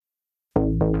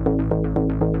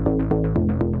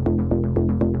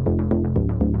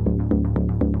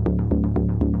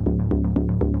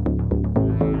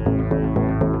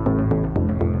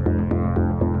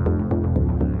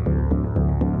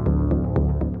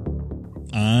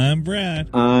I'm Brad.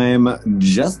 I'm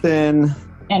Justin.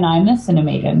 And I'm the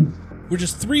Cinemaiden. We're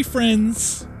just three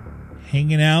friends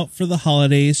hanging out for the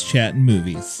holidays, chatting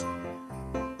movies.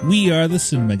 We are the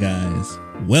Cinema Guys.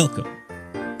 Welcome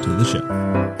to the show.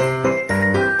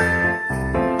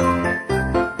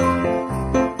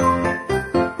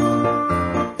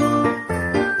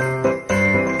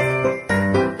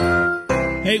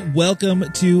 Hey, welcome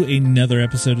to another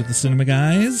episode of the Cinema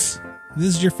Guys.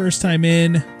 This is your first time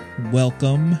in.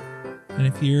 Welcome. And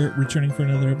if you're returning for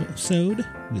another episode,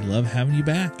 we love having you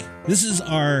back. This is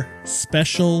our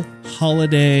special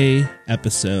holiday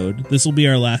episode. This will be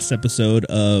our last episode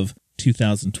of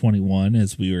 2021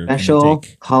 as we were Special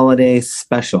holiday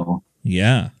special.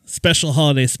 Yeah, special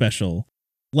holiday special.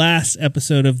 Last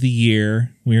episode of the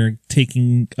year. We're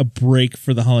taking a break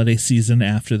for the holiday season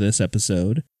after this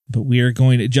episode. But we are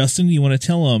going to, Justin, you want to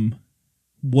tell them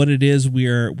what it is we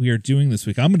are doing this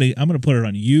week? I'm gonna put it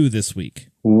on you this week.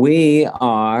 We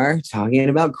are talking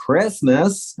about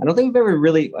Christmas. I don't think we've ever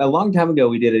really, a long time ago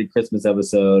we did a Christmas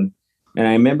episode. And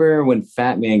I remember when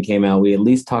Fat Man came out, we at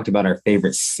least talked about our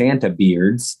favorite Santa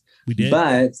beards. We did.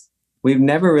 But we've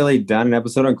never really done an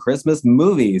episode on Christmas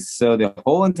movies. So the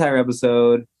whole entire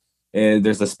episode,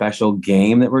 there's a special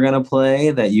game that we're going to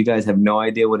play that you guys have no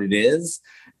idea what it is.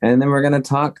 And then we're going to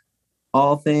talk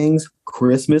all things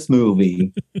Christmas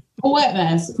movie.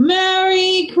 Christmas.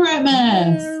 Merry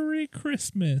Christmas. Merry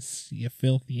Christmas, you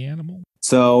filthy animal.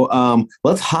 So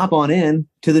let's hop on in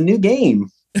to the new game.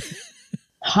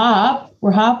 Hop?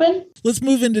 We're hopping? Let's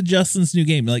move into Justin's new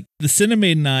game. Like, the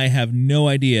Cinemaid and I have no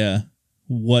idea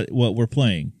what we're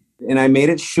playing. And I made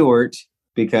it short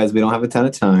because we don't have a ton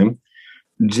of time,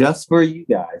 just for you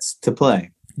guys to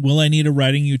play. Will I need a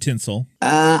writing utensil?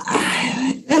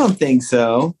 I don't think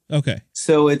so. Okay.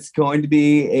 So it's going to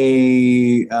be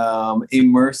a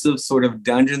immersive sort of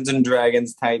Dungeons and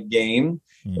Dragons type game.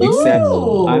 Except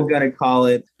I'm going to call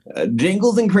it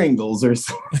Jingles and Kringles or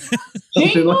something.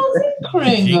 Jingles and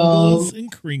Kringles. Jingles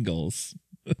and Kringles.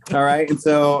 All right. And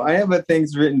so I have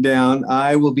things written down.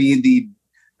 I will be the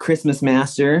Christmas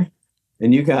master,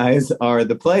 and you guys are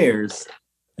the players.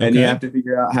 And you have to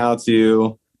figure out how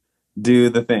to do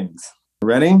the things.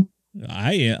 Ready?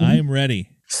 I am ready.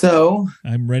 So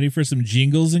I'm ready for some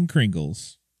Jingles and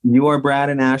Kringles. You are Brad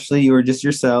and Ashley. You are just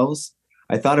yourselves.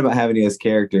 I thought about having you as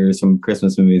characters from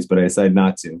Christmas movies, but I decided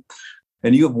not to.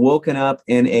 And you have woken up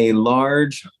in a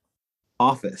large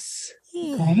office.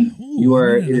 Okay.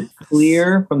 It is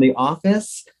clear from the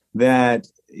office that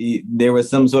there was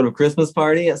some sort of Christmas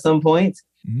party at some point.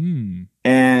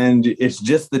 And it's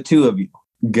just the two of you.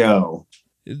 Go.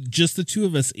 Just the two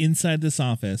of us inside this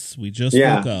office. We just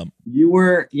woke up. You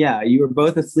were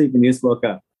both asleep and you just woke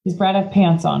up. Does Brad have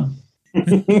pants on?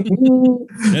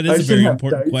 That is a very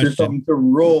important question. Something to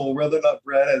roll whether or not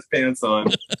Brad has pants on.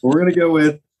 We're gonna go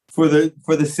with for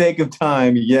the sake of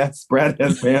time. Yes, Brad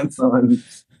has pants on.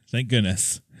 Thank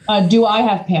goodness. Do I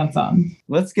have pants on?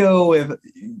 Let's go with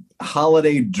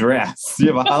holiday dress.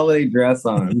 You have a holiday dress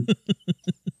on.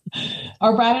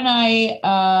 Are Brad and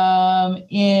I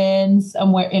in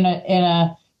somewhere in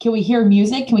a? Can we hear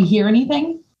music? Can we hear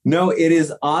anything? No, it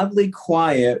is oddly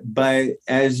quiet, but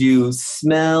as you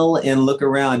smell and look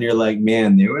around, you're like,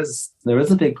 man, there was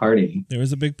a big party. There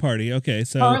was a big party. Okay,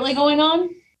 so currently going on?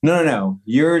 No.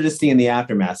 You're just seeing the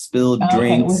aftermath, spilled drinks.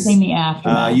 Okay, we're seeing the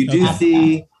aftermath. You do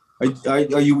see.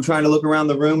 Are you trying to look around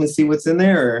the room and see what's in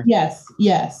there? Or? Yes.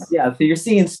 Yeah. So you're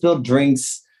seeing spilled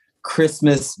drinks,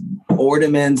 Christmas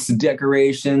ornaments,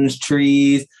 decorations,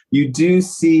 trees. You do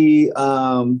see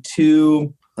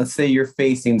two. Let's say you're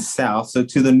facing south. So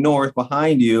to the north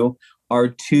behind you are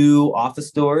two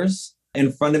office doors.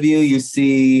 In front of you, you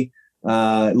see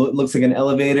looks like an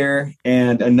elevator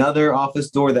and another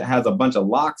office door that has a bunch of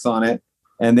locks on it.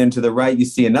 And then to the right, you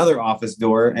see another office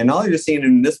door. And all you're just seeing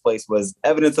in this place was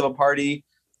evidence of a party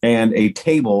and a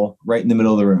table right in the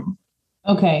middle of the room.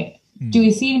 Okay. Do we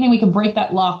see anything we can break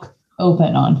that lock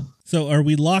open on? So are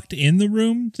we locked in the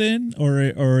room then,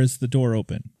 or is the door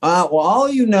open? Well, all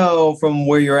you know from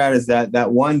where you're at is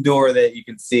that one door that you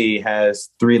can see has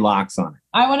 3 locks on it.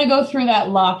 I want to go through that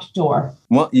locked door.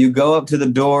 Well, you go up to the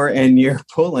door and you're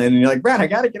pulling and you're like, Brad, I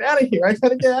got to get out of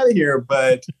here.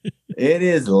 But it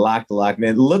is locked. And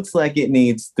it looks like it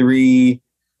needs 3,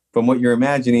 from what you're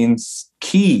imagining,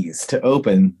 keys to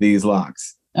open these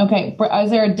locks. Okay.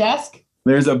 Is there a desk?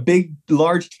 There's a big,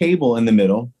 large table in the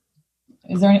middle.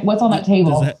 Is there what's on that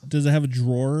table? Does it have a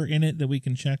drawer in it that we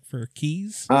can check for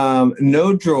keys?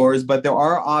 No drawers, but there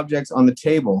are objects on the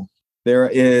table. There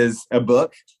is a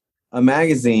book, a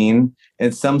magazine,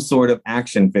 and some sort of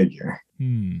action figure.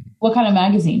 What kind of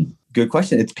magazine? Good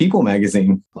question. It's People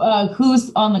magazine.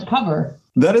 Who's on the cover?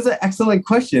 That is an excellent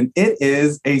question. It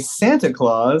is a Santa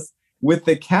Claus with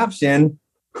the caption,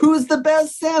 "Who's the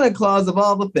best Santa Claus of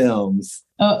all the films?"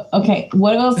 Oh, okay.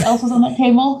 What else was on that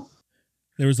table?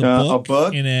 There was a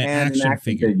book and an action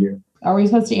figure. Are we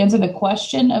supposed to answer the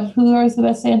question of who is the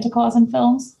best Santa Claus in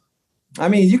films? I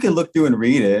mean, you can look through and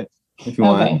read it if you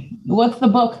want. Okay. What's the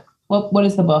book? What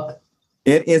is the book?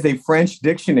 It is a French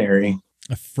dictionary.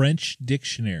 A French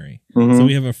dictionary. Mm-hmm. So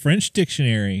we have a French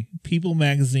dictionary, People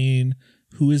magazine,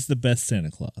 who is the best Santa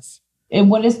Claus?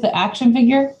 And what is the action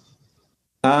figure?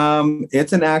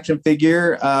 It's an action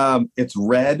figure. It's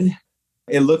red.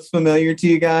 It looks familiar to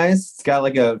you guys. It's got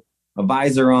like a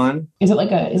visor on. Is it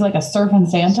like a surfing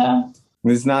Santa?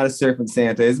 It's not a surfing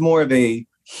Santa. It's more of a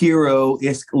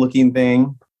hero-esque looking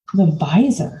thing. The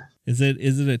visor. Is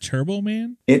it a Turbo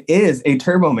Man? It is a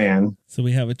Turbo Man. So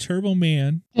we have a Turbo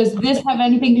Man. Does this have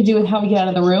anything to do with how we get out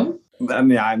of the room? I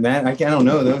mean, I don't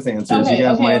know those answers.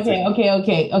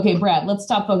 Okay, Brad, let's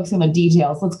stop focusing on the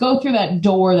details. Let's go through that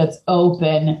door that's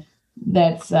open,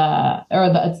 that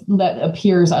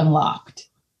appears unlocked.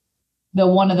 The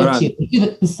one of the two,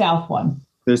 the south one.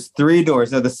 There's 3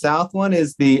 doors. Now, the south one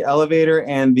is the elevator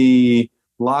and the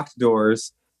locked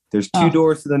doors. There's 2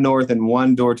 doors to the north and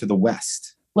 1 door to the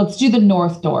west. Let's do the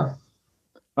north door.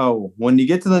 Oh, when you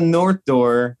get to the north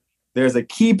door, there's a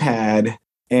keypad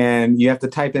and you have to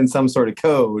type in some sort of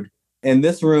code. And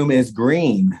this room is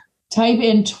green. Type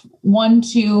in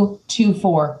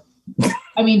 1224.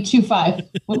 I mean 25.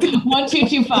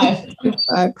 1225.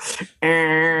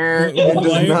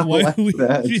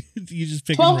 You just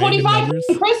pick 1245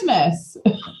 for Christmas.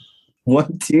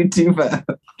 1225.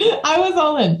 I was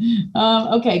all in.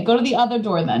 Okay, go to the other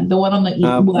door then. The one on the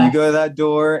You go to that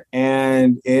door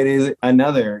and it is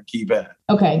another keypad.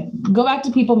 Okay, go back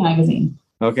to People magazine.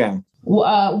 Okay.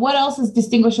 What else is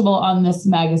distinguishable on this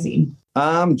magazine?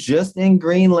 Just in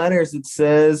green letters, it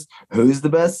says, "Who's the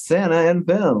best Santa in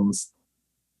films?"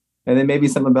 And then maybe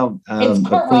something about it's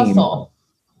Kurt Russell.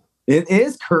 It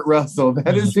is Kurt Russell.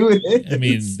 That is who it is. I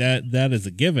mean, that is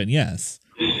a given, yes.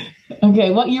 Okay,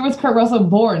 what year was Kurt Russell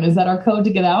born? Is that our code to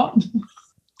get out?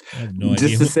 I have no idea.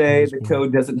 Just to say, the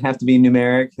code doesn't have to be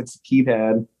numeric. It's a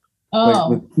keypad.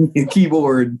 Oh. Like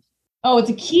keyboard. Oh, it's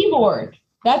a keyboard.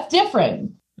 That's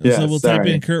different. Yeah, so we'll type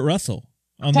in Kurt Russell.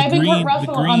 Type in Kurt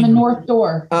Russell on the north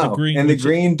door. Oh, the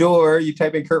green door, you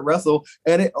type in Kurt Russell,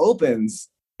 and it opens.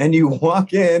 And you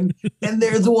walk in, and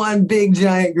there's one big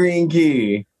giant green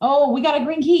key. Oh, we got a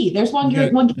green key. There's one green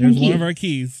key. There's one of our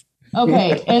keys.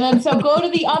 Okay, and then so go to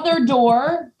the other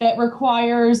door that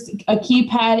requires a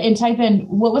keypad and type in,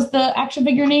 what was the action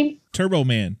figure name? Turbo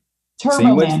Man. So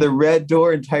you went to the red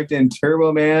door and typed in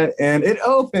Turbo Man, and it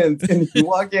opens, and you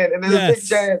walk in, and there's a big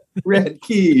giant red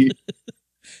key.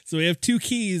 So we have 2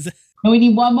 keys. And we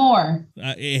need one more.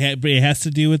 It has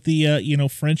to do with the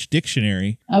French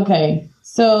dictionary. Okay,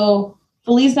 so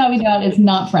Feliz Navidad is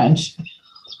not French.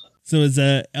 So is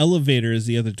elevator is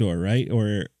the other door, right?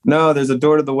 Or no, there's a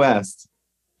door to the west.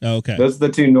 Oh, okay. Those are the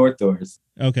 2 north doors.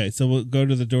 Okay, so we'll go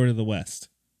to the door to the west.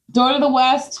 Door to the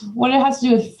west. What it has to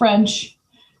do with French?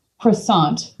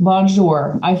 Croissant.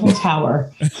 Bonjour. Eiffel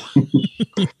Tower.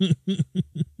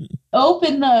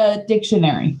 Open the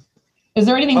dictionary. Is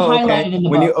there anything highlighted in the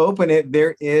book? When you open it,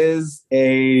 there is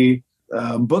a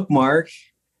bookmark,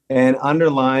 and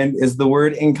underlined is the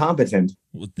word incompetent.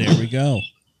 Well, there we go.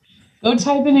 Go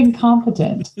type in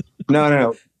incompetent.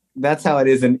 No. That's how it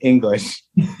is in English.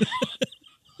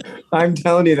 I'm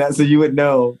telling you that so you would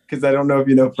know, because I don't know if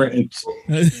you know French.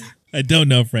 I don't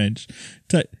know French.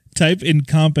 Type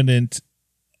incompetent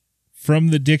from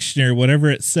the dictionary, whatever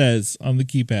it says on the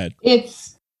keypad.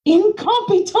 It's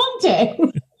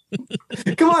incompetente.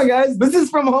 Come on, guys. This is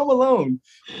from Home Alone.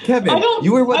 Kevin,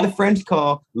 you were what the French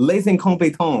call les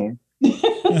incompetents.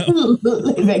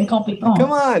 Les incompetents.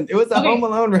 Come on. It was a Home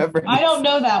Alone reference. I don't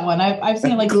know that one. I've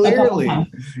seen it like a couple times.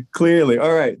 Clearly.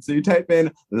 All right. So you type in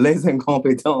les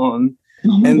incompetents.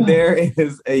 And there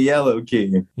is a yellow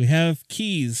key. We have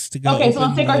keys to go. Okay, so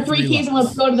let's take our 3 keys and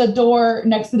let's go to the door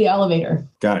next to the elevator.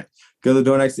 Got it. Go to the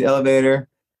door next to the elevator.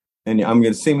 And I'm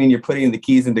assuming you're putting the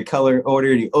keys into color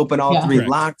order. You open all 3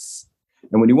 locks.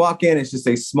 And when you walk in, it's just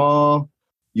a small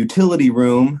utility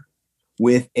room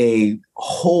with a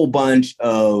whole bunch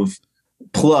of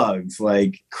plugs,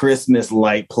 like Christmas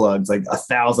light plugs, like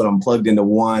 1,000 of them plugged into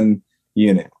one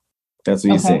unit. That's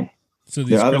what you see. So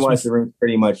otherwise, the room's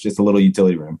pretty much just a little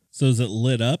utility room. So is it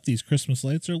lit up? These Christmas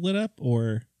lights are lit up,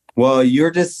 or? Well,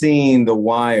 you're just seeing the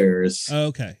wires.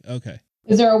 Okay.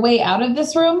 Is there a way out of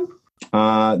this room?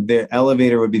 The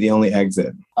elevator would be the only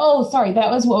exit. Oh, sorry.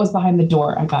 That was what was behind the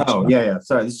door. I got you. Oh, yeah.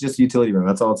 Sorry. This is just a utility room.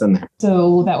 That's all that's in there.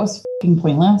 So that was f***ing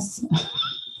pointless.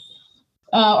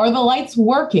 Are the lights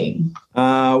working?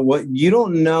 What you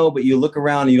don't know, but you look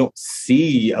around and you don't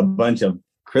see a bunch of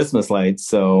Christmas lights,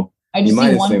 so I just you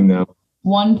might see assume no.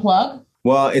 One plug?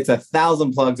 Well, it's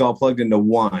 1,000 plugs all plugged into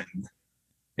one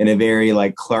in a very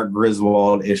like Clark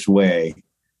Griswold-ish way.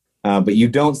 But you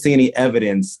don't see any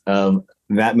evidence of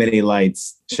that many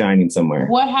lights shining somewhere.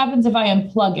 What happens if I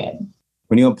unplug it?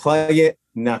 When you unplug it,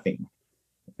 nothing.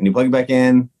 When you plug it back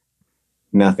in,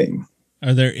 nothing.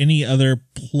 Are there any other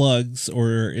plugs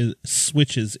or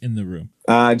switches in the room?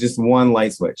 Just one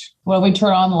light switch. What if we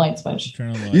turn on the light switch?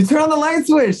 You turn on the light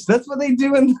switch. That's what they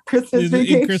do in Christmas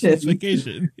Vacation. In Christmas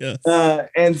Vacation, yes.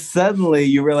 And suddenly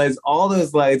you realize all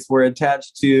those lights were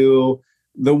attached to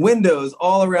the windows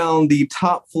all around the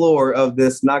top floor of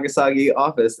this Nagasaki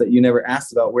office that you never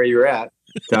asked about where you were at,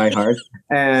 Die Hard.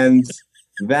 And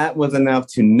that was enough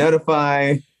to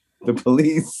notify the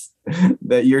police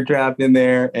that you're trapped in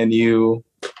there, and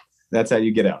that's how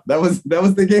you get out. That was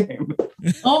the game.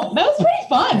 Oh, that was pretty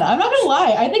fun. I'm not gonna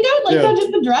lie. I think I would like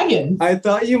Dungeons and Dragons. I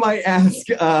thought you might ask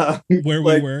where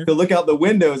we were to look out the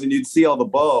windows and you'd see all the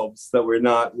bulbs that were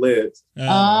not lit.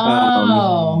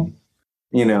 But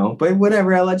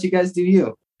whatever, I'll let you guys do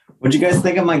you. What'd you guys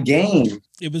think of my game?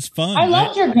 It was fun. I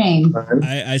loved your game.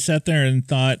 I sat there and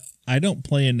thought, I don't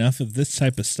play enough of this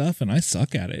type of stuff, and I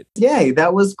suck at it. Yay,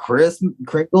 that was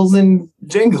Crinkles and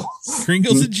Jingles.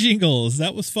 Crinkles and Jingles.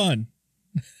 That was fun.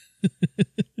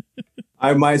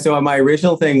 My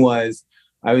original thing was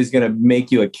I was going to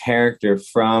make you a character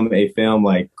from a film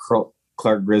like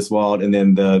Clark Griswold, and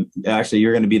then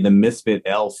you're going to be the misfit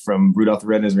elf from Rudolph the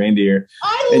Red-Nosed Reindeer.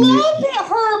 I love it,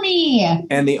 Hermie.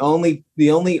 And the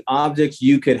only objects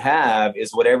you could have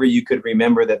is whatever you could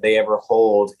remember that they ever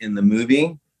hold in the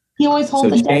movie. He always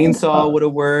holds a chainsaw would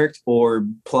have worked, or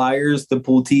pliers to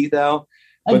pull teeth out.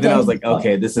 But then I was like,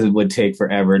 okay, would take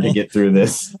forever to get through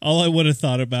this. All I would have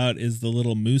thought about is the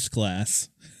little moose glass.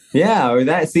 Yeah, or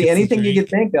that. See, anything you could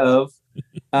think of,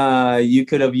 you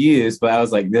could have used, but I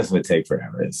was like, this would take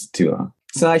forever. It's too long.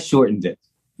 So I shortened it.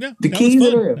 Yeah, the keys in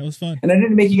the room. That was fun. And I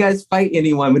didn't make you guys fight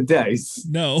anyone with dice.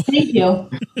 No. Thank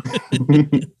you.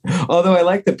 Although I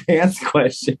like the pants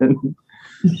question.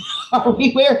 Are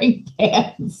we wearing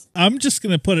pants? I'm just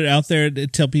going to put it out there to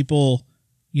tell people,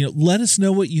 let us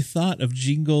know what you thought of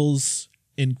Jingles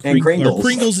and Kringles. Or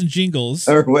Kringles and Jingles.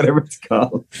 Or whatever it's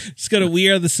called. Just go to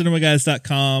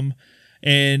wearethecinemaguys.com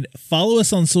and follow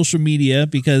us on social media,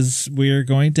 because we're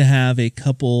going to have a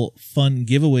couple fun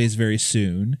giveaways very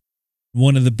soon.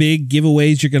 One of the big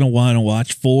giveaways you're going to want to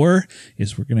watch for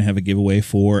is we're going to have a giveaway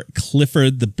for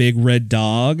Clifford the Big Red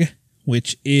Dog,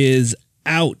 which is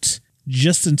out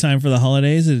just in time for the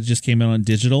holidays. It just came out on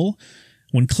digital.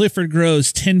 When Clifford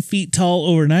grows 10 feet tall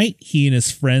overnight, he and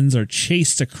his friends are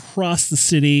chased across the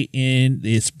city in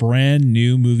this brand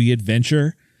new movie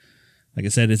adventure. Like I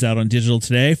said, it's out on digital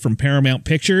today from Paramount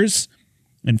Pictures.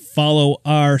 And follow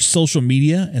our social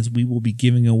media, as we will be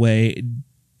giving away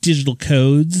digital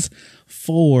codes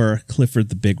for Clifford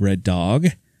the Big Red Dog,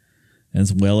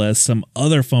 as well as some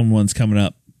other fun ones coming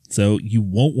up. So you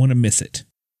won't want to miss it.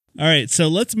 All right, so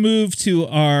let's move to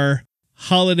our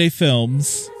holiday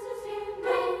films.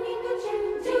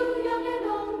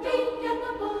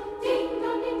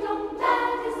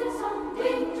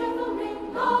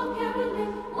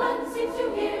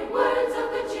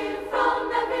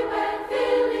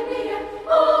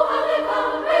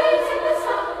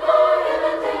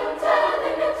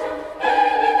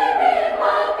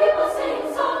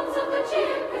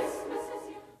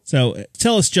 So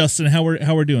tell us, Justin, how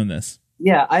we're doing this.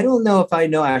 Yeah, I don't know if I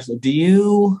know, actually. Do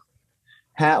you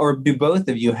have, or do both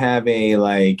of you have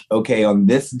a, okay, on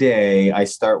this day, I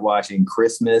start watching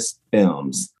Christmas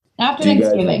films? After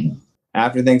Thanksgiving.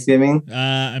 After Thanksgiving?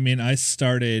 I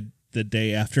started the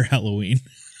day after Halloween.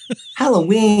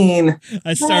 Halloween?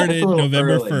 I started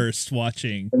November 1st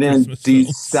watching. And then Christmas do you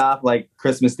films. stop,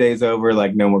 Christmas Day's over,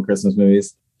 no more Christmas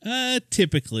movies?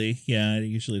 Typically, yeah. I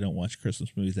usually don't watch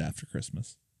Christmas movies after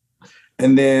Christmas.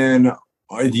 And then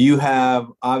do you have,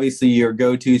 obviously, your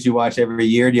go-tos you watch every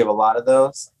year? Do you have a lot of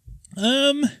those?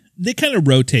 They kind of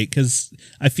rotate, because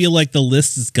I feel like the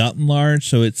list has gotten large,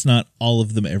 so it's not all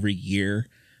of them every year.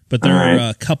 But there are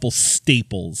a couple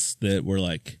staples that were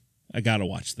I got to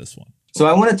watch this one. So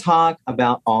I want to talk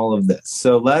about all of this.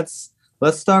 So let's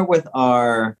start with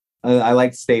our, I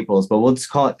like staples, but we'll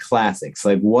just call it classics.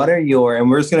 What are your,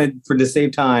 and we're just going to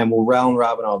save time, we'll round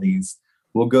robin all these.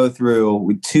 We'll go through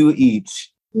with two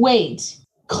each. Wait,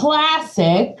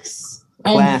 classics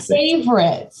and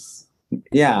favorites.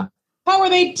 Yeah. How are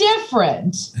they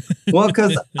different? Well,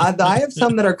 because I have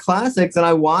some that are classics and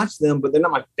I watch them, but they're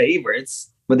not my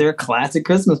favorites. but they're a classic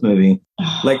Christmas movie.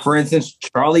 Like, for instance,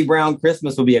 Charlie Brown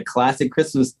Christmas would be a classic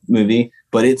Christmas movie,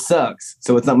 but it sucks.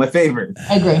 So it's not my favorite.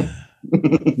 I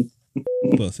agree.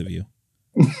 Both of you.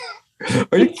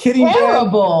 Are you kidding?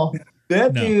 Terrible.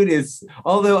 That dude is,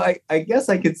 although I guess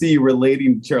I could see you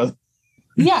relating to Charlie.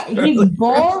 Yeah, he's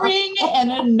boring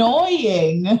and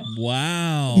annoying.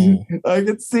 Wow. I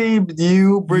could see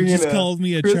you bringing just called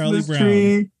me a Christmas Charlie Brown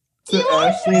tree to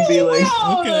Ashley, be like,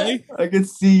 okay. I could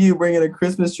see you bringing a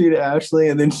Christmas tree to Ashley,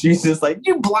 and then she's just like,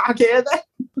 you blockhead,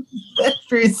 that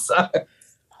tree sucks.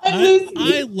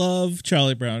 I love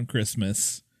Charlie Brown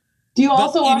Christmas. Do you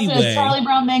also watch anyway, a Charlie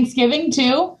Brown Thanksgiving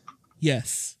too?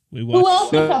 Yes, we watch. Who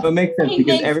else No, makes a it makes sense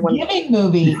because Thanksgiving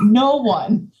movie? No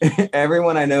one.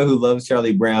 everyone I know who loves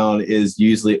Charlie Brown is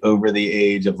usually over the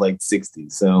age of like 60.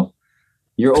 So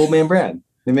you're old man Brad.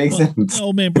 It makes sense.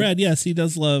 Old man Brad, yes, he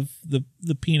does love the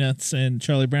Peanuts and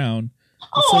Charlie Brown.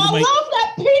 Oh, So I love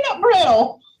that peanut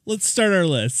brittle. Let's start our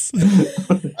list.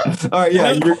 All right,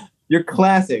 yeah, your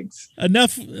classics.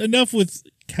 Enough with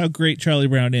how great Charlie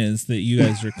Brown is that you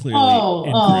guys are clearly.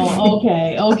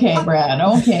 Okay, Brad.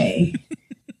 Okay.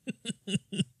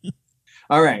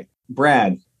 All right,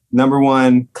 Brad. Number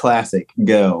one classic.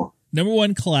 Go. Number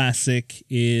one classic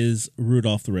is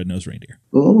Rudolph the Red-Nosed Reindeer.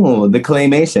 Ooh, the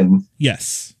claymation.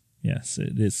 Yes,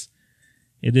 it is.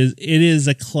 It is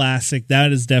a classic.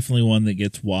 That is definitely one that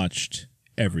gets watched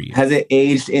every year. Has it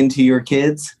aged into your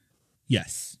kids?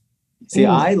 Yes. See,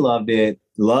 I loved it.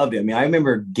 I mean, I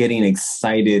remember getting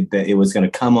excited that it was going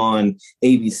to come on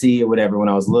ABC or whatever when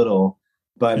I was little.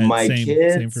 But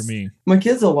same for me. My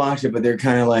kids will watch it, but they're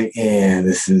kind of like, I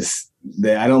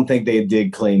don't think they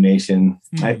dig claymation.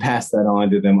 I passed that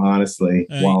on to them, honestly,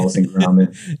 Wallace and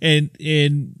Gromit. And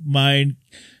in mine,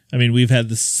 I mean, we've had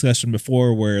this discussion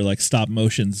before where like stop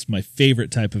motion's my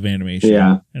favorite type of animation.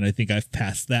 Yeah. And I think I've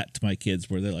passed that to my kids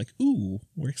where they're like, ooh,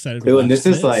 we're excited Ooh, to watch and this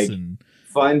is like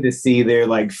fun to see their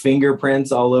like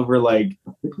fingerprints all over, like,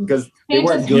 because they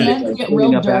weren't good at like, get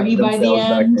real dirty by the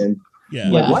end. Yeah.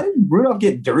 Like, why did Rudolph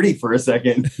get dirty for a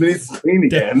second? He's clean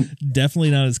again.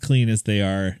 Definitely not as clean as they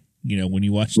are, when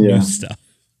you watch new stuff.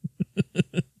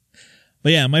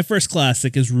 But yeah, my first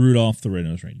classic is Rudolph the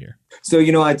Red-Nosed Reindeer. So,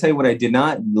 I tell you what I did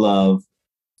not love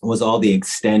was all the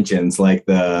extensions, like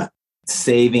the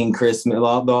Saving Christmas,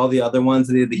 all the other ones,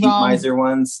 the Heat Miser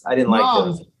ones. I didn't like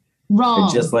those. Wrong.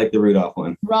 I just like the Rudolph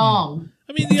one. Wrong.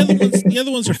 I mean, the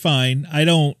other ones are fine.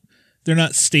 They're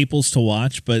not staples to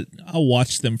watch, but I'll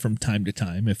watch them from time to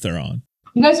time if they're on.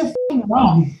 You guys are f***ing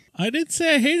wrong. I didn't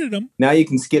say I hated them. Now you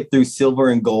can skip through Silver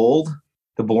and Gold,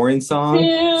 the boring song.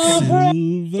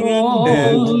 And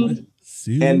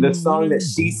the song that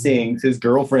she sings, his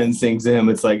girlfriend sings to him.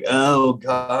 It's like, oh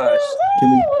gosh.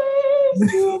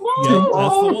 That's the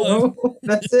one.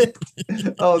 That's it.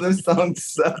 Oh, those songs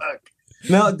suck.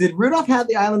 Now, did Rudolph have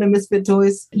the Island of Misfit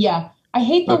Toys? Yeah. I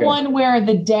hate the one where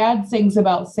the dad sings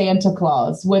about Santa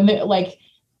Claus when they're like,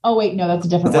 oh wait, no, that's a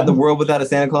different one. Is that The World Without a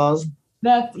Santa Claus?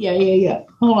 That's yeah.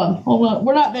 Hold on.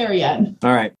 We're not there yet.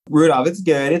 All right. Rudolph, it's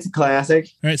good. It's a classic.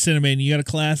 All right, Cinnamon, you got a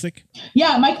classic?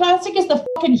 Yeah, my classic is the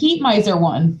fucking Heat Miser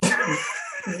one.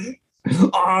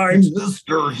 I'm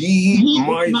Mr. Heat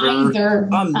Miser.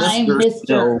 I'm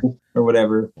Mr. Or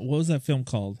whatever. What was that film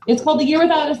called? It's called The Year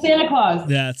Without a Santa Claus.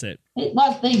 That's it. It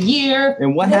was the year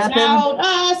and what without happened?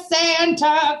 a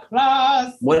Santa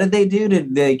Claus. What did they do?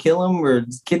 Did they kill him or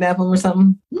kidnap him or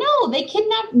something? No, they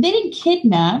didn't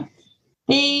kidnap.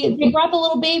 They brought the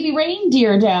little baby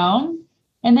reindeer down,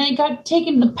 and then it got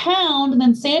taken to the pound, and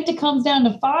then Santa comes down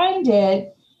to find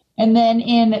it. And then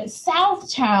in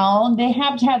Southtown, they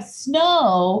have to have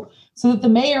snow so that the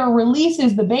mayor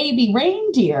releases the baby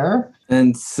reindeer.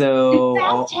 And so... In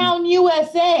Southtown,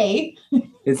 USA.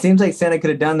 It seems like Santa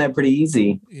could have done that pretty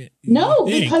easy. No,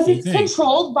 because it's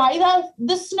controlled by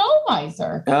the snow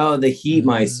miser. Oh, the Heat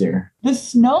Miser. The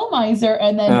snow miser,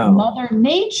 and then Mother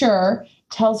Nature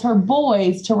tells her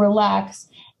boys to relax,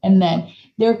 and then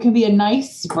there can be a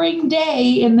nice spring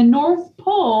day in the North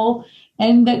Pole,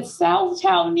 and that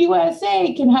Southtown,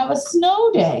 USA can have a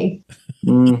snow day.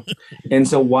 And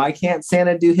so why can't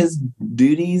Santa do his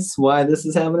duties? Why this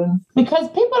is happening? Because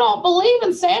people don't believe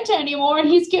in Santa anymore, and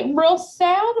he's getting real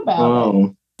sad about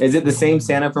it. Is it the same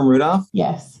Santa from Rudolph?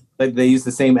 Yes. Like they use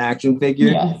the same action figure?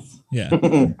 Yes. Yeah.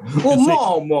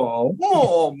 Mama.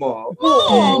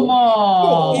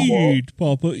 Eat,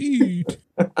 Papa, eat.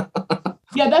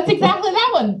 Yeah, that's exactly that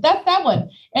one. That's that one.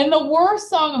 And the worst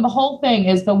song of the whole thing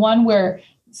is the one where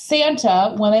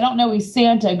Santa, when they don't know he's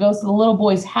Santa, goes to the little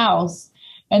boy's house.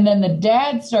 And then the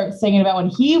dad starts singing about when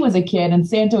he was a kid and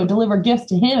Santa would deliver gifts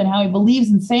to him and how he believes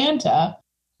in Santa.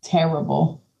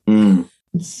 Terrible.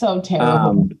 It's so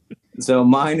terrible. So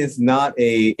mine is not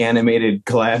a animated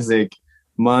classic.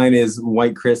 Mine is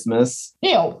White Christmas.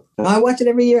 Ew. I watch it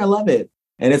every year. I love it.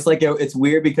 And it's like, it's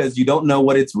weird because you don't know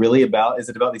what it's really about. Is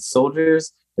it about these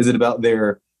soldiers? Is it about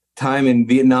their time in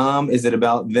Vietnam? Is it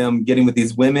about them getting with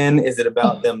these women? Is it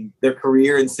about their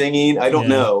career in singing? I don't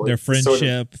know. Their It's friendship, sort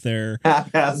of their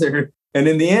haphazard. And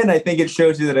in the end, I think it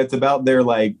shows you that it's about their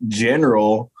like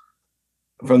general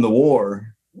from the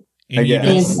war. and I you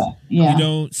guess. don't, Yeah. you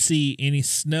don't see any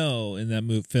snow in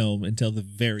that film until the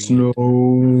very end.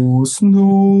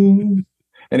 Snow.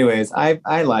 Anyways,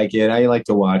 I like it. I like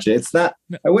to watch it. It's not,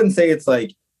 I wouldn't say it's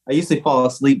like, I usually fall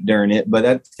asleep during it, but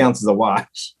that counts as a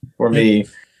watch for me.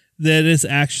 That is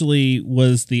actually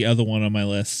was the other one on my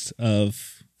list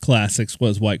of classics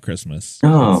was White Christmas.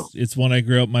 Oh. It's one I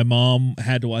grew up. My mom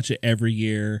had to watch it every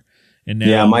year. And now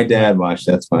Yeah, my dad watched.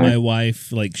 That's fine. my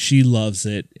wife, like, she loves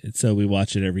it. And so we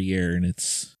watch it every year, and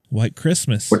it's White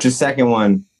Christmas. What's your second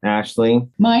one, Ashley?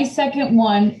 My second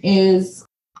one is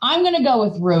I'm going to go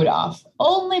with Rudolph,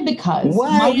 only because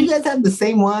What? You guys have the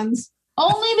same ones?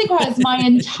 only because my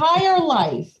entire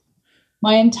life,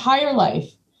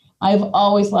 I've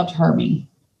always loved Hermie,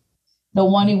 the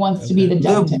one who wants to be the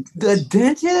dentist. The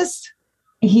dentist?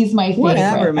 He's my favorite.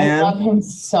 Whatever, man. I love him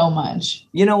so much.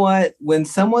 You know what? When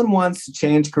someone wants to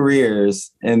change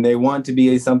careers and they want to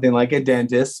be something like a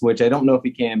dentist, which I don't know if he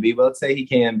can be, but let's say he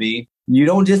can be, you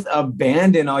don't just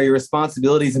abandon all your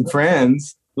responsibilities and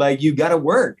friends. Like, you got to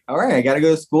work. All right, I got to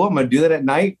go to school. I'm going to do that at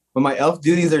night when my elf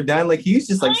duties are done. Like, he's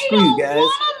just like, screw you guys. I don't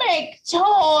want to make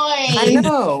toys. I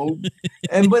know.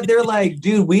 But they're like,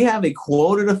 dude, we have a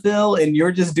quota to fill and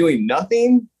you're just doing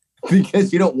nothing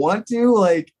because you don't want to.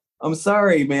 Like, I'm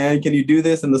sorry, man. Can you do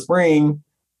this in the spring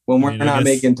when we're not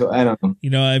making to? I don't know. You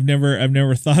know, I've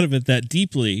never thought of it that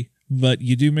deeply, but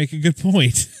you do make a good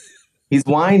point. He's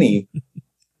whiny.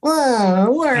 I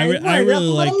really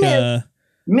like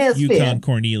Misfit. Yukon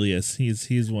Cornelius.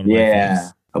 He's one of my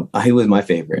favorites. He was my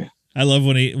favorite. I love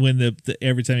when the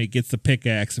every time he gets the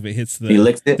pickaxe, if it hits He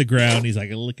licks it. the ground, he's like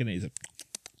licking it. He's like,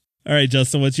 all right,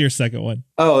 Justin, what's your second one?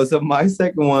 Oh, so my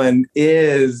second one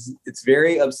it's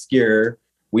very obscure.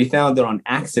 We found it on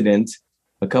accident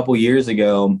a couple years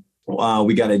ago.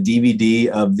 We got a DVD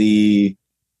of the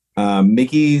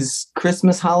Mickey's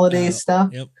Christmas holiday stuff.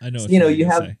 Yep, I know. So, you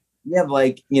have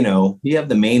like, you have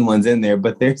the main ones in there,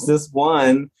 but there's this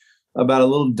one about a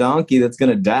little donkey that's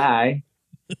going to die.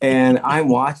 And I'm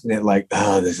watching it like,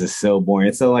 oh, this is so boring.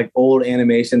 It's so like old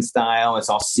animation style. It's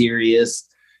all serious.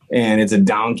 And it's a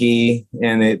donkey,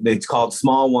 and it's called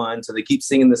Small One. So they keep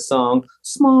singing the song,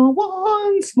 Small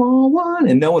One,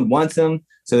 and no one wants him.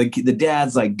 So the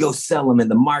dad's like, go sell him in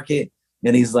the market.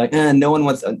 And he's like, no one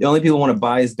wants, the only people who want to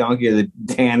buy his donkey are the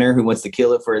tanner who wants to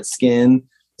kill it for its skin.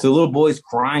 So the little boy's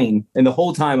crying. And the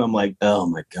whole time I'm like, oh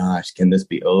my gosh, can this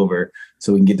be over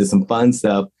so we can get to some fun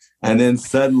stuff? And then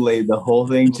suddenly the whole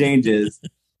thing changes.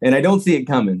 And I don't see it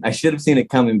coming. I should have seen it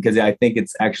coming because I think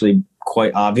it's actually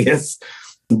quite obvious.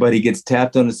 But he gets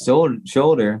tapped on his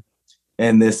shoulder,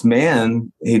 and this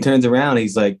man, he turns around.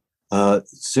 He's like,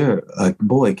 sir,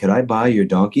 boy, could I buy your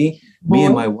donkey? Me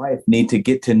and my wife need to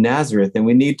get to Nazareth, and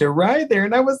we need to ride there.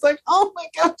 And I was like, oh my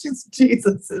gosh, it's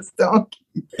Jesus' donkey.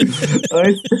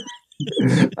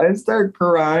 I start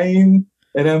crying,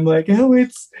 and I'm like, oh,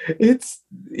 it's,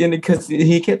 and because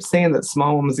he kept saying that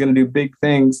Small One was going to do big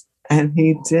things. And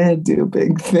he did do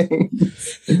big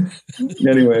things.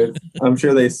 Anyways, I'm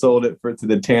sure they sold it to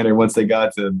the tanner once they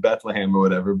got to Bethlehem or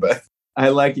whatever. But I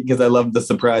like it because I love the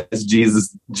surprise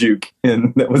Jesus juke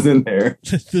that was in there.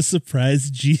 The surprise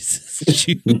Jesus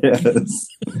juke. Yes.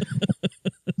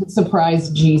 Surprise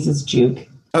Jesus juke.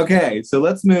 Okay, so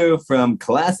let's move from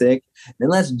classic and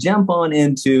let's jump on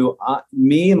into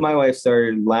me and my wife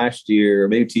started last year, or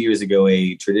maybe 2 years ago,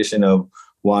 a tradition of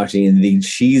watching the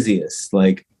cheesiest,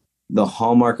 like the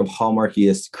hallmark of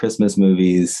hallmarkiest Christmas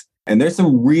movies. And there's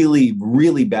some really,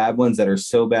 really bad ones that are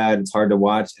so bad it's hard to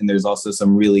watch. And there's also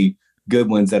some really good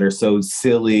ones that are so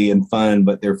silly and fun,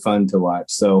 but they're fun to watch.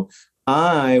 So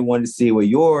I wanted to see what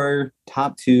your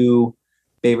top 2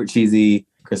 favorite cheesy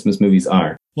Christmas movies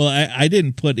are. Well, I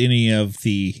didn't put any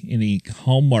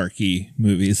Hallmarky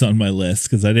movies on my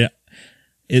list because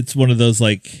it's one of those,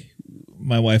 like,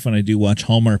 my wife and I do watch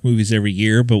Hallmark movies every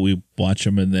year, but we watch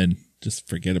them and then just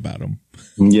forget about them.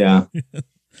 Yeah.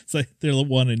 It's like they're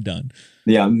one and done.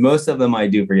 Yeah, most of them I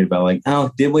do forget about. Like,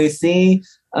 oh, did we see,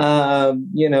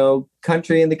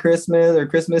 Country in the Christmas or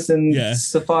Christmas in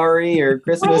Safari or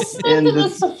Christmas in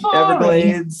the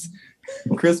Everglades,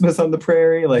 Christmas on the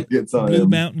Prairie? Like, it's on Blue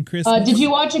Mountain Christmas. Did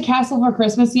you watch A Castle for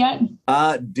Christmas yet?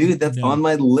 Dude, that's on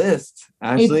my list.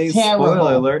 Actually,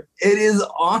 spoiler alert, it is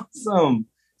awesome.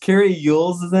 Carrie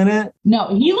Yules is in it. No,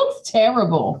 he looks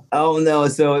terrible. Oh no!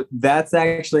 So that's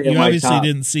actually in You my obviously top.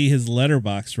 didn't see his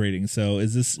letterbox rating. So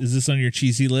is this on your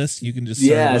cheesy list? You can just start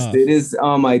Yes, off. it is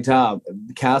on my top.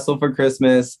 Castle for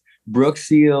Christmas. Brooke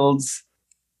Shields.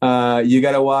 You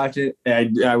got to watch it.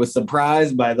 I was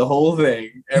surprised by the whole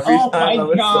thing. Every Oh time my I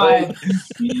was God.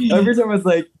 every time I was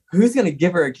like, who's gonna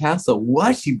give her a castle?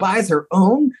 What? She buys her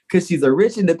own because she's a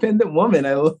rich, independent woman.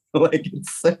 I like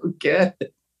it's so good.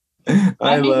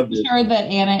 I loved it. Sure that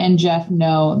Anna and Jeff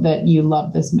know that you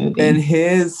love this movie. And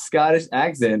his Scottish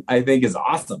accent, I think, is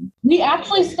awesome. We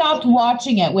actually stopped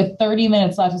watching it with 30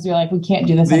 minutes left because we were like, we can't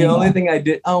do this The anymore. only thing I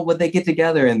did, would they get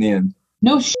together in the end?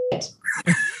 No shit.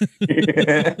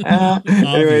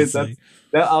 Anyways,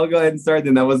 I'll go ahead and start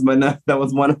then. That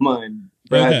was one of mine.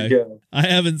 Brad, Okay. go. I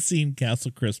haven't seen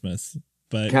Castle Christmas,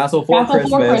 but Castle for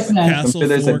Christmas. I'm sure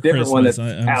there's a different one that's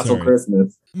Castle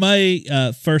Christmas.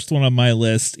 My first one on my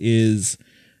list is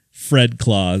Fred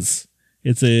Claus.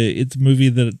 It's a movie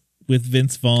that with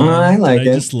Vince Vaughn. I like it.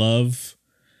 I just love.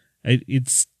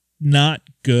 It's not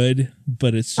good,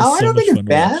 but it's just I so don't much think fun it's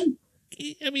to watch. bad.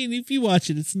 I mean, if you watch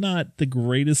it, it's not the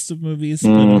greatest of movies,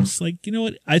 but I'm just like, you know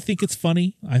what? I think it's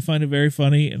funny. I find it very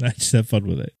funny, and I just have fun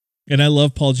with it. And I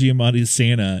love Paul Giamatti's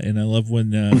Santa, and I love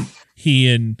when he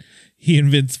and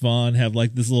Vince Vaughn have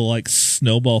like this little like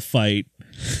snowball fight.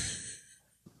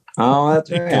 Oh, that's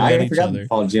They right. come at I each forgot other. that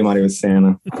Paul Giamatti was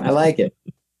Santa. I like it.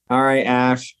 All right,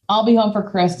 Ash. I'll Be Home for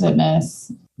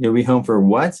Christmas. You'll be home for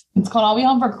what? It's called I'll Be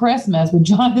Home for Christmas with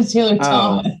Jonathan Taylor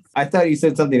Thomas. I thought you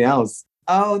said something else.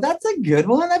 Oh, that's a good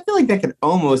one. I feel like that could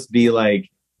almost be like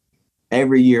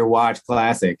every year watch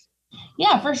classic.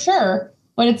 Yeah, for sure.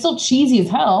 But it's still cheesy as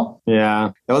hell.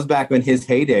 Yeah, that was back in his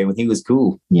heyday when he was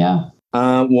cool. Yeah.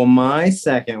 Well, my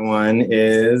second one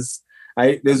is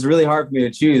it was really hard for me to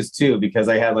choose too because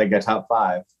I had like a top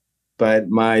 5. But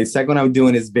my second one I'm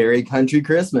doing is Very Country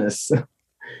Christmas.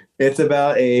 It's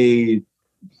about a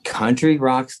country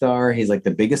rock star. He's like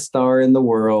the biggest star in the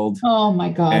world. Oh my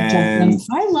God, And-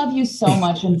 Justin. I love you so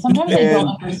much. And sometimes I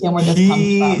don't understand where this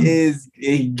comes from.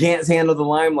 He can't handle the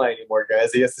limelight anymore,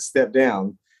 guys. He has to step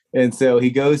down. And so he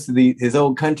goes to his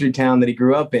old country town that he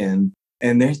grew up in.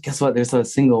 And guess what? There's a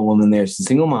single woman there. She's a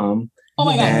single mom. Oh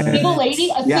my God, And- single lady?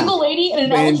 A Yeah. single lady and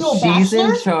an And eligible she's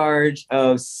bachelor? in charge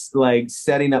of like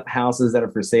setting up houses that are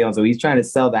for sale. So he's trying to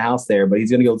sell the house there, but he's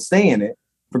going to go stay in it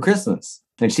for Christmas.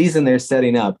 And she's in there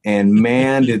setting up. And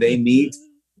man, do they meet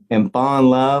and fall in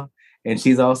love. And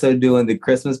she's also doing the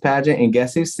Christmas pageant. And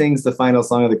guess who sings the final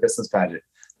song of the Christmas pageant?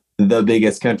 The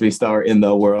biggest country star in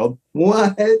the world.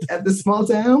 What? At the small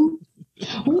town?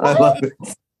 I love it.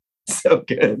 So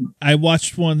good. I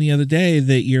watched one the other day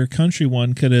that your country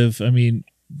one could have,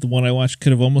 the one I watched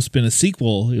could have almost been a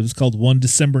sequel. It was called One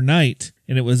December Night,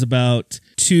 and it was about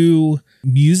 2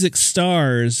 music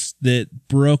stars that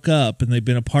broke up and they've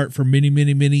been apart for many,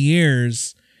 many, many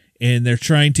years, and they're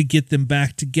trying to get them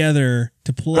back together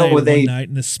to play one night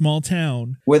in a small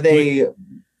town. Were they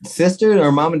sisters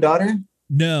or mom and daughter?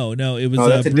 No, it was. Oh,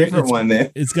 that's a different one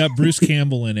then. It's got Bruce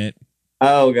Campbell in it.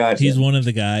 Oh, gotcha. He's one of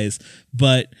the guys,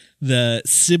 but the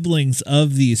siblings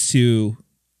of these 2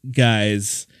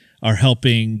 guys are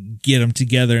helping get them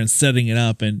together and setting it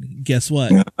up. And guess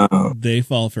what? Oh. They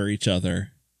fall for each other.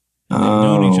 And they've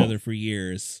known each other for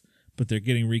years, but they're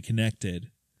getting reconnected.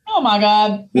 Oh my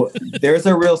God. Well, there's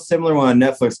a real similar one on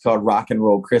Netflix called Rock and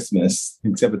Roll Christmas,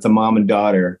 except it's a mom and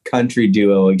daughter country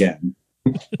duo again.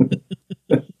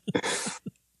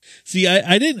 See,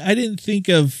 I didn't think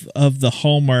of the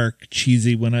Hallmark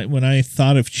cheesy when I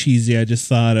thought of cheesy. I just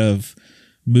thought of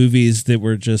movies that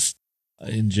were just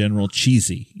in general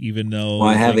cheesy, even though Well,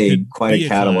 I have quite be a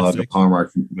catalog classic. of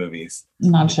Hallmark movies.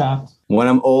 Not shocked. When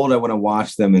I'm old, I want to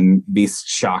watch them and be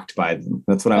shocked by them.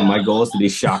 That's what my goal is, to be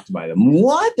shocked by them.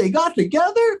 What? They got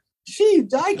together?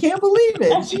 I can't believe it.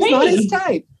 That's She's not his crazy.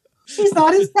 type. She's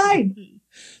not his type.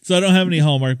 So I don't have any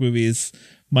Hallmark movies.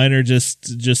 Mine are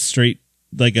just straight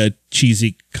like a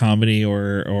cheesy comedy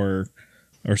or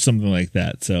something like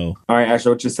that. So All right,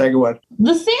 Ashley, what's your second one?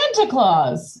 The Santa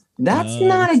Claus. That's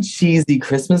not a cheesy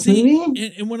Christmas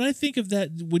movie. and when I think of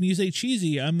that, when you say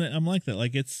cheesy, I'm like that.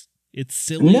 Like it's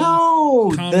silly.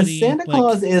 No, comedy, the Santa like-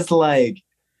 Claus is like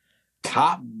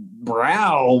top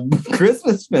brow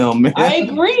Christmas film, man. I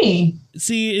agree.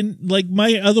 See, and like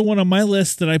my other one on my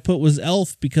list that I put was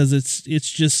Elf because it's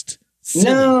just silly.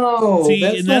 No, See,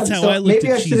 and that's how I looked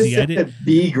maybe at I should have cheesy. I said didn't- a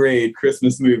B grade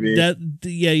Christmas movie.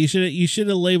 You should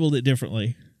have labeled it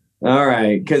differently. All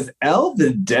right, because Elf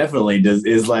is definitely Elf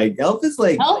is like Elf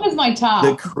is my top.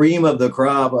 the cream of the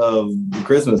crop of the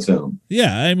Christmas film.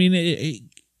 Yeah, I mean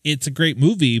it's a great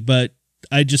movie, but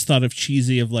I just thought of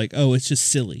cheesy of like, oh, it's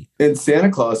just silly. And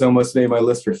Santa Claus almost made my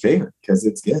list for favorite because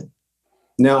it's good.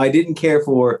 Now, I didn't care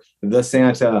for the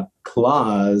Santa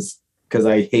Claus because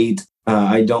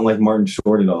I don't like Martin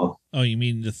Short at all. Oh, you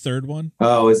mean the third one?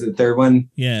 Oh, is it the third one?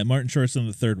 Yeah, Martin Short's in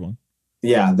the third one.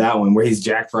 Yeah, that one where he's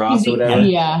Jack Frost or whatever.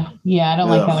 Yeah, I don't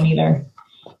like that one either.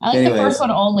 I like the first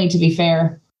one only, to be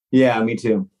fair. Yeah, me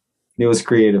too. It was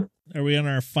creative. Are we on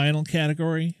our final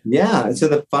category? Yeah, so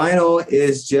the final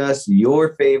is just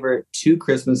your favorite 2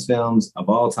 Christmas films of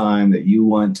all time that you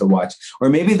want to watch. Or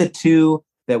maybe the 2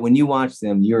 that when you watch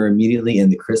them, you're immediately in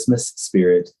the Christmas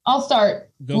spirit. I'll start.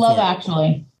 Love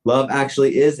Actually. Love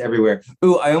Actually is everywhere.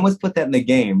 Ooh, I almost put that in the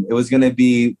game. It was going to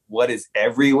be what is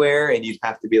everywhere, and you'd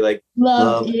have to be like,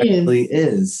 Love Actually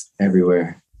is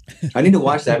everywhere. I need to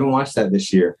watch that. I haven't watched that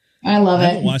this year. I love it. I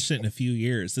haven't watched it in a few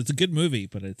years. It's a good movie,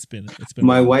 but it's been.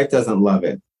 My wife doesn't love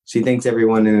it. She thinks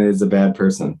everyone in it is a bad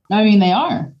person. I mean, they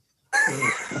are.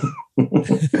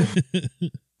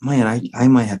 Man, I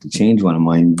might have to change one of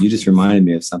mine. You just reminded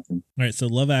me of something. All right, so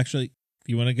Love Actually.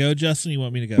 You want to go, Justin? You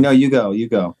want me to go? No, you go. You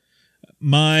go.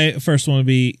 My first one would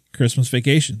be Christmas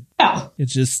Vacation. Oh.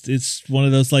 It's one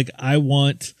of those like I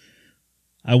want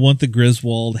the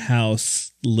Griswold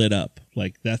house lit up.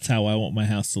 Like that's how I want my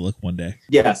house to look one day.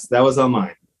 Yes, that was on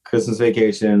mine. Christmas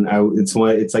Vacation. It's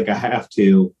like a have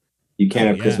to. You can't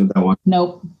have Christmas without one.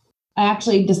 Nope. I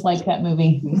actually dislike that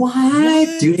movie.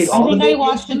 What? Do you hate all I think I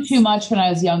watched it too much when I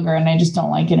was younger, and I just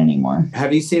don't like it anymore.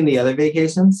 Have you seen the other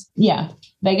Vacations? Yeah.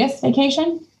 Vegas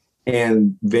Vacation?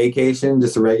 And Vacation,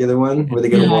 just a regular one where they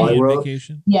go to Wally World.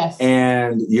 Vacation? Yes.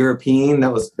 And European,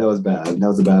 that was bad. That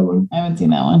was a bad one. I haven't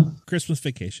seen that one. Christmas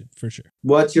Vacation, for sure.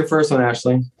 What's your first one,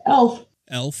 Ashley? Elf.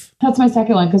 That's my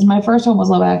second one, because my first one was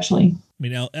Love Actually. I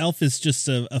mean, Elf is just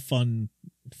a fun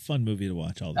movie to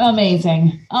watch all the time.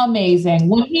 Amazing.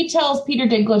 When he tells Peter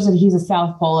Dinklage that he's a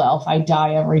South Pole elf, I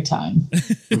die every time.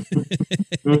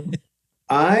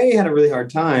 I had a really hard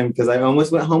time because I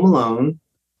almost went Home Alone.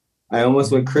 I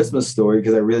almost went Christmas Story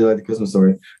because I really like the Christmas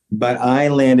Story. But I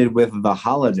landed with The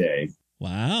Holiday.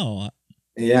 Wow.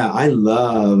 Yeah, I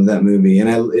love that movie. And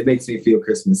it makes me feel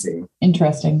Christmassy.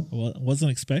 Interesting. Well, I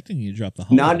wasn't expecting you to drop The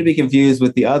Holiday. Not to be confused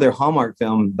with the other Hallmark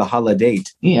film, The Holiday.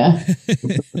 Yeah.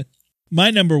 My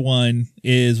number one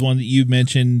is one that you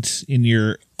mentioned in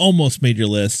your almost made your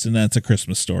list, and that's A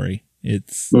Christmas Story.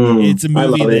 It's a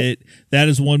movie that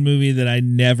is one movie that I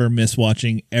never miss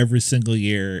watching every single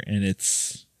year, and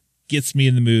it's gets me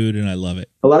in the mood, and I love it.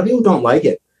 A lot of people don't like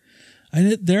it.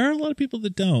 There are a lot of people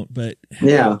that don't, but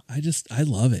yeah, I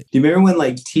love it. Do you remember when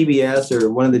like TBS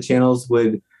or one of the channels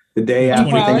would the day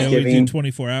after Thanksgiving,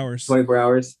 24 hours? 24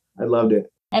 hours. I loved it.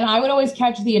 And I would always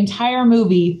catch the entire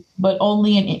movie, but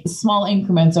only in small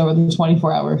increments over the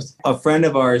 24 hours. A friend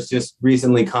of ours just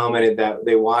recently commented that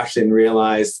they watched it and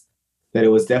realized that it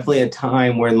was definitely a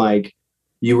time when like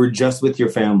you were just with your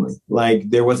family. Like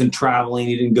there wasn't traveling.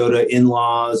 You didn't go to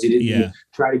in-laws. You didn't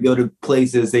try to go to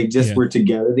places. They just were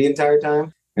together the entire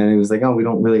time. And it was like, oh, we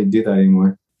don't really do that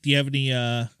anymore. Do you have any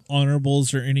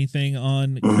honorables or anything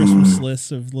on Christmas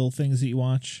lists of little things that you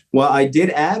watch? Well, I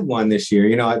did add one this year.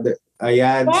 You know, I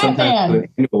add sometimes to an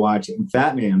annual watching.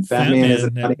 Fat Man is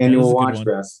an annual watch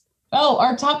for us. Oh,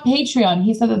 our top Patreon.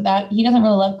 He said that he doesn't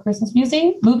really love Christmas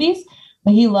movies,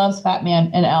 but he loves Fat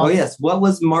Man and Elf. Oh, yes. What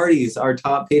was Marty's, our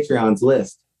top Patreon's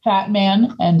list? Fat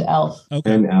Man and Elf.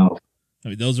 Okay. And Elf. I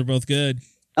mean, those are both good.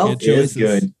 Elf is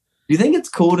good. Do you think it's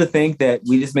cool to think that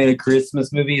we just made a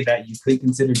Christmas movie that you could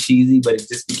consider cheesy, but it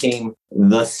just became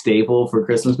the staple for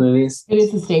Christmas movies? It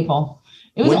is the staple.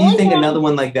 When do you think another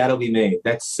one like that will be made?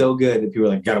 That's so good that people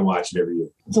are like, gotta watch it every year.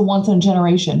 It's a once in a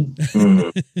generation.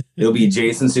 It'll be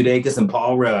Jason Sudeikis and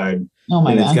Paul Rudd. Oh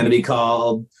my God. It's going to be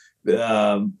called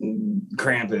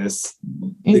Krampus.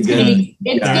 It's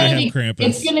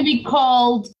going to be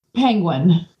called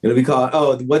Penguin. It'll be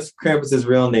called, what's Krampus's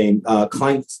real name?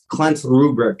 Klintz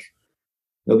Rubric.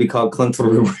 It'll be called Klintz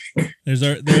Rubric. There's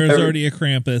already a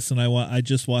Krampus, and I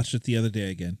just watched it the other day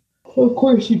again. Of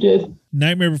course you did.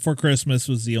 Nightmare Before Christmas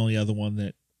was the only other one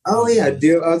that. Oh yeah,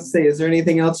 dude. I was saying, is there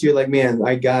anything else you're like, man,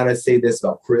 I gotta say this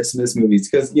about Christmas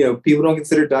movies? Because people don't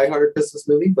consider Die Hard a Christmas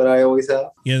movie, but I always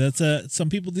have. Yeah, that's some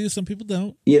people do, some people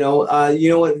don't. You know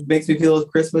what makes me feel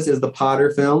Christmas is the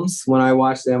Potter films. When I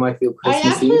watch them, I feel Christmassy.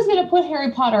 I actually was gonna put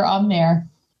Harry Potter on there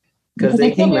because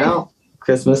they came out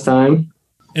Christmas time.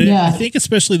 And I think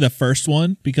especially the first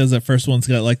one, because that first one's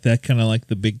got like that kind of like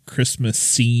the big Christmas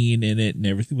scene in it and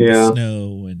everything with the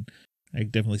snow, and I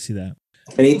definitely see that.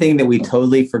 Anything that we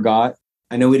totally forgot?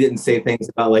 I know we didn't say things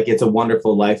about like It's a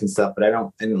Wonderful Life and stuff, but I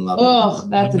didn't love it. Oh,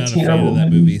 that's I'm not a fan of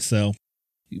that movie. So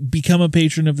become a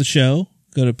patron of the show.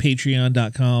 Go to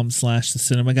patreon.com/the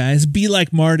cinema guys. Be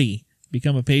like Marty.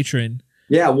 Become a patron.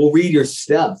 Yeah, we'll read your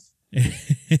stuff.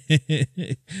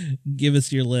 Give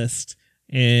us your list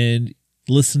and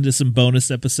listen to some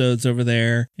bonus episodes over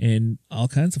there and all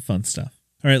kinds of fun stuff.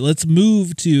 All right, let's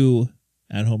move to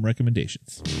at-home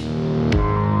recommendations.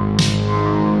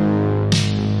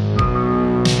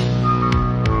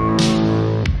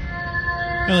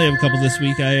 I only have a couple this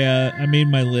week. I made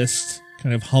my list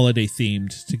kind of holiday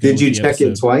themed. To go Did you check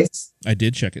it twice? I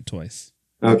did check it twice.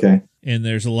 Okay. And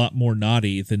there's a lot more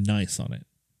naughty than nice on it.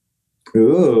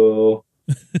 Ooh.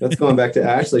 That's going back to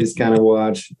Ashley's kind of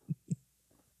watch.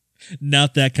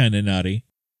 Not that kind of naughty.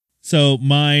 So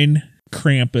mine,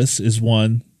 Krampus, is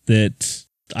one that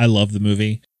I love the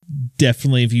movie.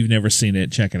 Definitely, if you've never seen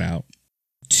it, check it out.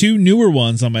 Two newer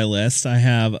ones on my list. I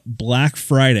have Black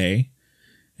Friday.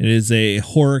 It is a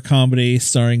horror comedy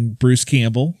starring Bruce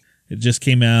Campbell. It just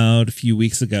came out a few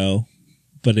weeks ago,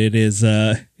 but it is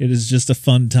just a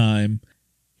fun time.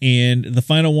 And the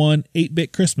final one,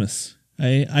 8-Bit Christmas.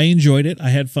 I enjoyed it. I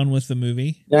had fun with the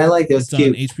movie. Yeah, I like this. It's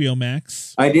on HBO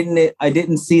Max. I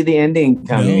didn't see the ending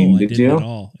coming. No, Did I you? didn't at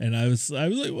all. And I was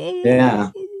like, whoa.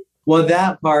 Yeah. Well,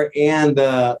 that part and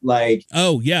the like.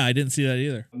 Oh yeah, I didn't see that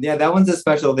either. Yeah, that one's a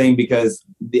special thing because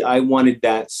I wanted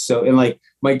that so. And like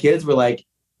my kids were like,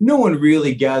 no one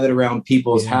really gathered around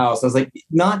people's house. I was like,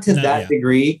 not to that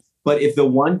degree, but if the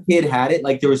one kid had it,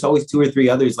 like there was always 2 or 3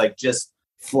 others like just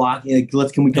flocking.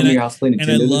 Like, can we come to your house play Nintendo? And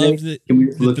I love that. Can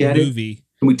we look at movie it?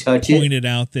 Can we touch it? Pointed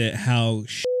out that how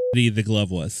shitty the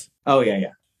glove was. Oh yeah.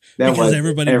 That because was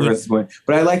everyone's point.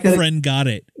 But I like that friend got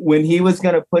it when he was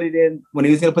gonna put it in. When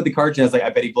he was gonna put the cartridge in, I was like, I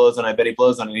bet he blows on.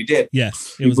 And he did.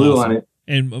 Yes, he blew awesome. on it.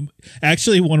 And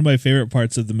actually, one of my favorite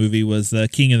parts of the movie was the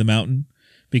King of the Mountain,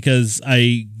 because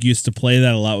I used to play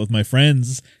that a lot with my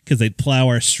friends because they'd plow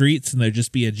our streets and there'd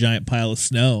just be a giant pile of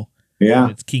snow. Yeah,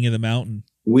 it's King of the Mountain.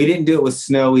 We didn't do it with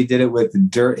snow. We did it with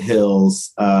dirt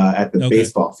hills at the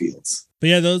baseball fields. But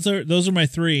yeah, those are my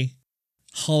 3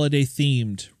 holiday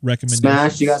themed recommendations.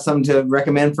 Smash, you got something to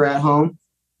recommend for at home?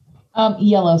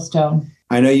 Yellowstone.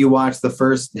 I know you watched the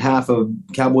first half of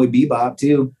Cowboy Bebop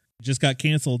too. Just got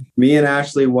canceled. Me and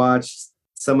Ashley watched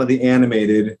some of the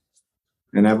animated,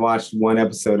 and I've watched one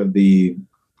episode of the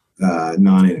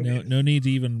non-animated. No need to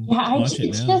even watch it now.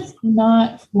 It's just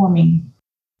not for me.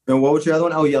 And what was your other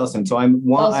one? Oh, Yellowstone. So I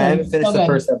haven't finished the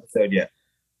first episode yet,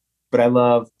 but I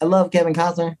love Kevin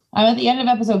Costner. I'm at the end of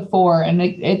episode 4, and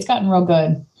it's gotten real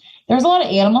good. There's a lot of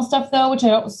animal stuff though, which I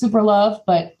don't super love,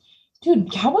 but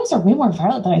dude, cowboys are way more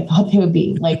violent than I thought they would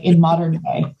be, like in modern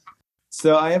day.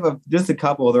 So I have just a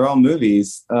couple. They're all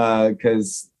movies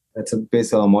because that's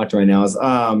basically all I'm watching right now.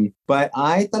 But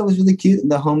I thought it was really cute,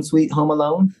 the Home Sweet Home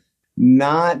Alone.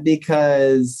 Not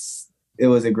because it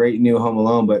was a great new Home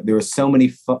Alone, but there were so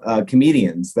many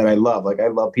comedians that I love. Like I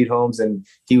love Pete Holmes, and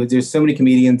there's so many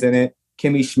comedians in it.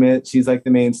 Kimmy Schmidt, she's like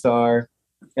the main star,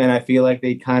 and I feel like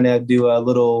they kind of do a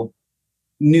little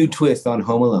new twist on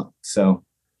Home Alone. So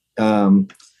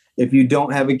if you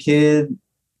don't have a kid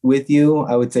with you,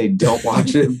 I would say don't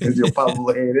watch it because you'll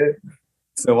probably hate it.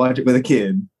 So watch it with a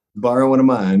kid. Borrow one of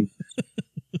mine.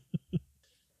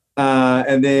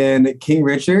 And then King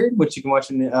Richard, which you can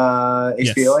watch on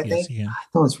HBO, I think. I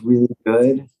thought it was really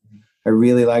good. I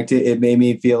really liked it. It made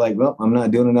me feel like, well, I'm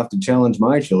not doing enough to challenge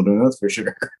my children, that's for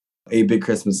sure. 8-Bit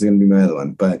Christmas is going to be my other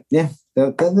one. But yeah,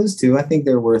 those 2, I think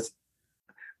they're worth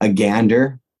a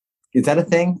gander. Is that a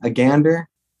thing? A gander?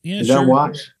 Yeah, Is that a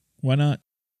watch? Why not?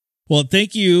 Well,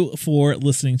 thank you for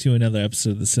listening to another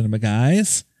episode of the Cinema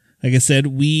Guys. Like I said,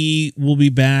 we will be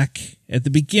back at the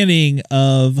beginning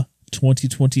of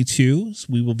 2022. So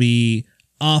we will be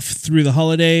off through the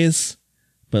holidays,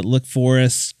 but look for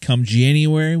us come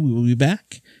January. We will be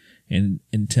back. And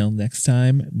until next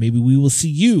time, maybe we will see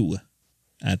you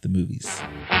at the movies.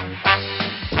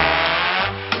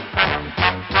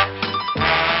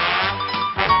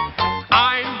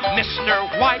 I'm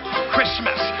Mr. White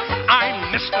Christmas.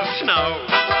 I'm Mr. Snow.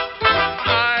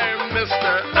 I'm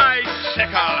Mr.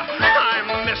 Icicle. I'm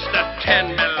Mr.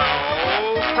 10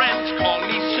 Below. Friends call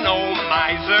me Snow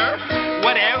Miser.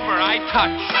 Whatever I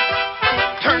touch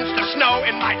turns to snow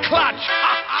in my clutch.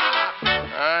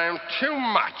 I'm too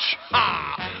much.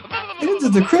 This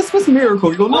is a Christmas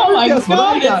miracle. You'll never guess what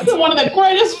I got. It's one of the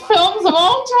greatest films of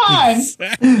all time.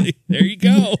 Exactly. There you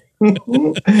go.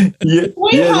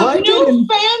 We have new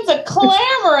fans are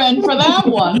clamoring for that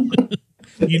one.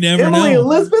 You never Emily know.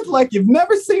 Elizabeth, like you've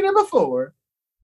never seen her before.